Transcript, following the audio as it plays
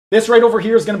This right over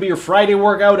here is going to be your Friday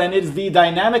workout, and it is the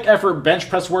dynamic effort bench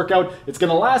press workout. It's going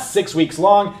to last 6 weeks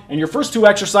long, and your first two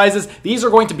exercises, these are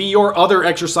going to be your other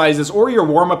exercises or your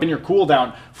warm-up and your cool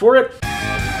down. For it,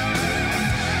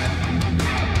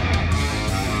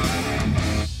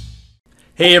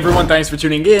 hey everyone, thanks for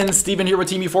tuning in. Steven here with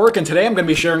Team Euphoric, and today I'm going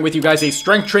to be sharing with you guys a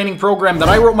strength training program that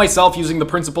I wrote myself using the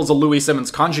principles of Louie Simmons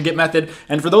Conjugate Method.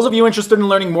 And for those of you interested in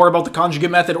learning more about the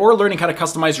Conjugate Method or learning how to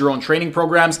customize your own training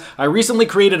programs, I recently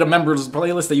created a members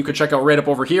playlist that you can check out right up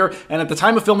over here. And at the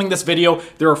time of filming this video,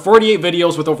 there are 48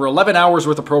 videos with over 11 hours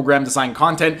worth of program design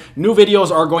content. New videos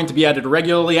are going to be added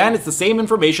regularly, and it's the same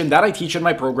information that I teach in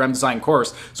my program design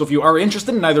course. So if you are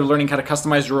interested in either learning how to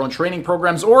customize your own training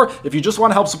programs, or if you just want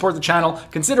to help support the channel,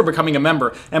 consider becoming a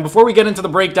member. And before we get into the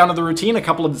breakdown of the routine, a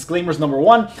couple of disclaimers. Number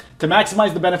one, to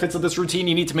maximize the benefits of this routine,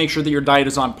 you need to make sure that your diet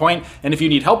is on point. And if you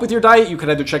need help with your diet, you can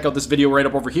either check out this video right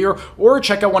up over here or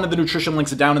check out one of the nutrition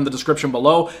links down in the description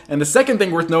below. And the second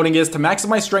thing worth noting is to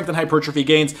maximize strength and hypertrophy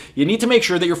gains, you need to make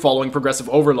sure that you're following progressive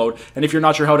overload. And if you're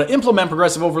not sure how to implement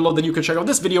progressive overload, then you can check out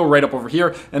this video right up over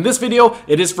here. And this video,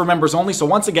 it is for members only. So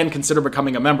once again, consider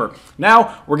becoming a member.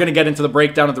 Now, we're going to get into the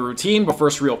breakdown of the routine, but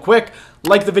first real quick,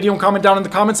 like the video and comment down in the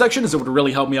comment section, as it would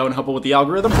really help me out and help out with the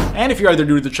algorithm. And if you're either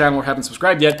new to the channel or haven't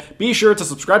subscribed yet, be sure to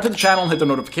subscribe to the channel and hit the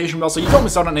notification bell so you don't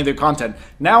miss out on any of the content.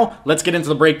 Now, let's get into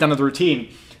the breakdown of the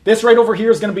routine. This right over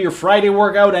here is going to be your Friday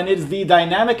workout, and it is the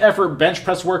dynamic effort bench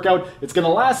press workout. It's going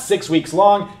to last 6 weeks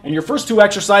long, and your first two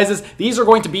exercises, these are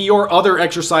going to be your other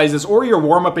exercises or your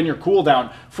warm-up and your cool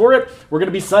down. For it, we're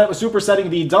going to be supersetting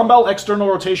the dumbbell external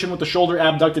rotation with the shoulder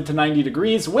abducted to 90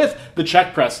 degrees with the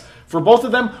check press. For both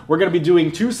of them, we're going to be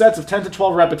doing 2 sets of 10 to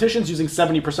 12 repetitions using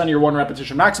 70% of your 1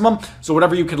 repetition maximum. So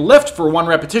whatever you can lift for 1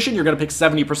 repetition, you're going to pick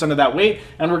 70% of that weight,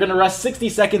 and we're going to rest 60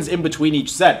 seconds in between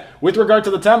each set. With regard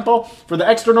to the tempo, for the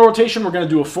external rotation, we're going to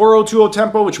do a 4:0:2:0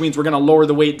 tempo, which means we're going to lower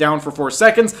the weight down for 4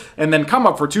 seconds and then come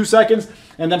up for 2 seconds.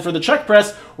 And then for the check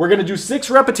press, we're going to do 6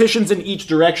 repetitions in each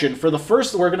direction. For the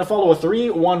first, we're going to follow a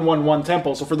 3-1-1-1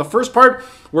 tempo. So for the first part,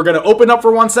 we're going to open up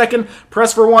for 1 second,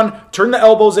 press for 1, turn the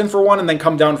elbows in for 1, and then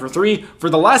come down for 3. For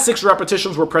the last 6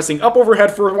 repetitions, we're pressing up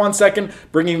overhead for 1 second,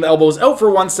 bringing the elbows out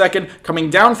for 1 second, coming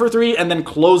down for 3, and then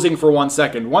closing for 1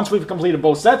 second. Once we've completed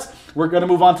both sets, we're going to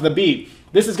move on to the B.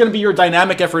 This is going to be your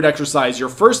dynamic effort exercise. Your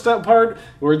first part,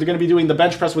 we're going to be doing the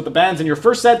bench press with the bands, and your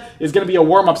first set is going to be a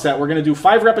warm-up set. We're going to do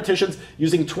 5 repetitions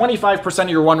using 25% of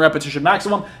your 1 repetition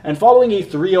maximum and following a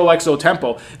 3-0-XO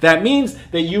tempo. That means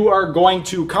that you are going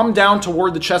to come down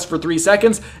toward the chest for 3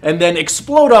 seconds and then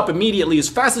explode up immediately as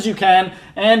fast as you can,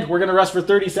 and we're going to rest for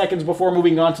 30 seconds before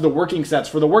moving on to the working sets.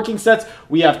 For the working sets,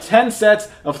 we have 10 sets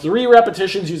of 3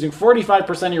 repetitions using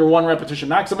 45% of your 1 repetition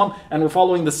maximum, and we're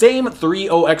following the same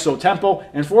 3-0-XO tempo.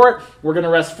 And for it, we're going to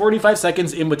rest 45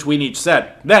 seconds in between each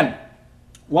set. Then,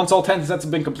 once all 10 sets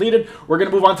have been completed, we're going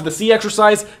to move on to the C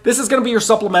exercise. This is going to be your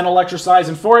supplemental exercise,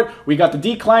 and for it, we got the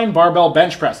decline barbell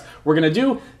bench press. We're going to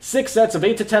do 6 sets of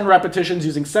 8 to 10 repetitions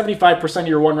using 75% of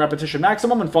your 1 repetition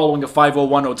maximum and following a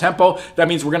 5-0-1-0 tempo. That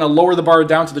means we're going to lower the bar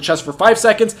down to the chest for 5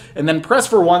 seconds and then press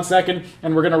for 1 second,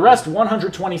 and we're going to rest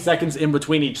 120 seconds in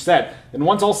between each set. And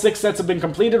once all 6 sets have been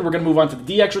completed, we're going to move on to the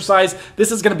D exercise.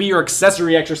 This is going to be your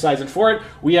accessory exercise, and for it,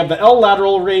 we have the L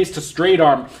lateral raise to straight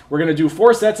arm. We're going to do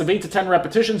 4 sets of 8 to 10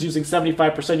 repetitions using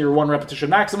 75% of your 1 repetition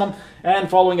maximum and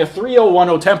following a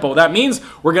 3-0-1-0 tempo. That means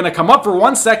we're going to come up for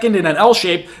 1 second in an L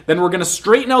shape, then we're going to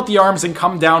straighten out the arms and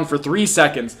come down for 3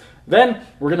 seconds. Then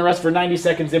we're going to rest for 90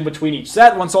 seconds in between each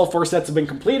set. Once all 4 sets have been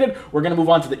completed, we're going to move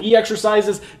on to the E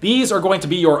exercises. These are going to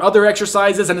be your other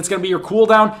exercises, and it's going to be your cool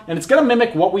down, and it's going to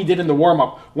mimic what we did in the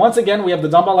warm-up. Once again, we have the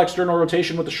dumbbell external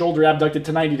rotation with the shoulder abducted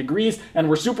to 90 degrees, and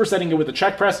we're supersetting it with the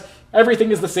check press.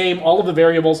 Everything is the same, all of the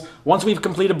variables. Once we've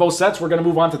completed both sets, we're going to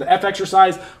move on to the F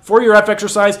exercise. For your F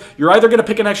exercise, you're either going to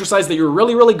pick an exercise that you're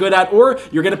really, really good at, or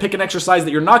you're going to pick an exercise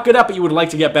that you're not good at, but you would like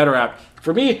to get better at.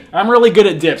 For me, I'm really good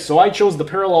at dips, so I chose the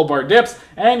parallel bar dips,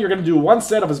 and you're going to do 1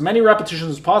 set of as many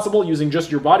repetitions as possible using just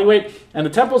your body weight, and the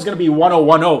tempo is going to be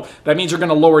 1-0-1-0. That means you're going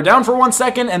to lower down for 1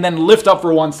 second and then lift up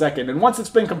for 1 second. And once it's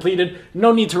been completed,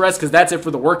 no need to rest because that's it for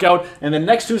the workout. And then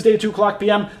next Tuesday at 2 o'clock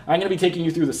p.m., I'm going to be taking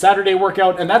you through the Saturday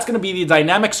workout, and that's going to be the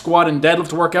dynamic squat and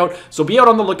deadlift workout. So be out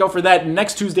on the lookout for that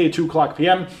next Tuesday at 2 o'clock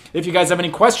p.m. If you guys have any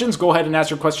questions, go ahead and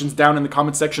ask your questions down in the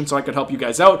comment section so I could help you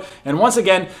guys out. And once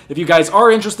again, if you guys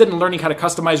are interested in learning how to to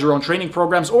customize your own training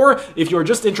programs, or if you're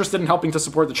just interested in helping to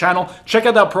support the channel, check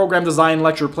out that program design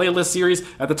lecture playlist series.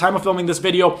 At the time of filming this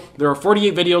video, there are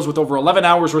 48 videos with over 11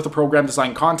 hours worth of program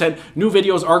design content. New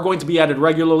videos are going to be added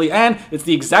regularly, and it's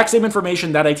the exact same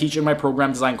information that I teach in my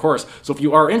program design course. So if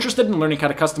you are interested in learning how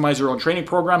to customize your own training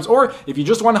programs, or if you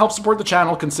just want to help support the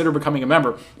channel, consider becoming a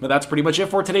member. But that's pretty much it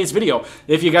for today's video.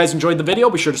 If you guys enjoyed the video,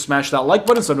 be sure to smash that like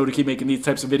button so I know to keep making these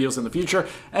types of videos in the future.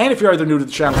 And if you're either new to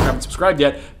the channel or haven't subscribed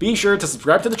yet, be sure to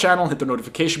subscribe to the channel, hit the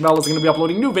notification bell, as I'm going to be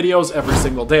uploading new videos every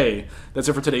single day. That's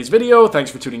it for today's video.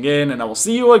 Thanks for tuning in, and I will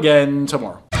see you again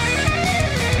tomorrow.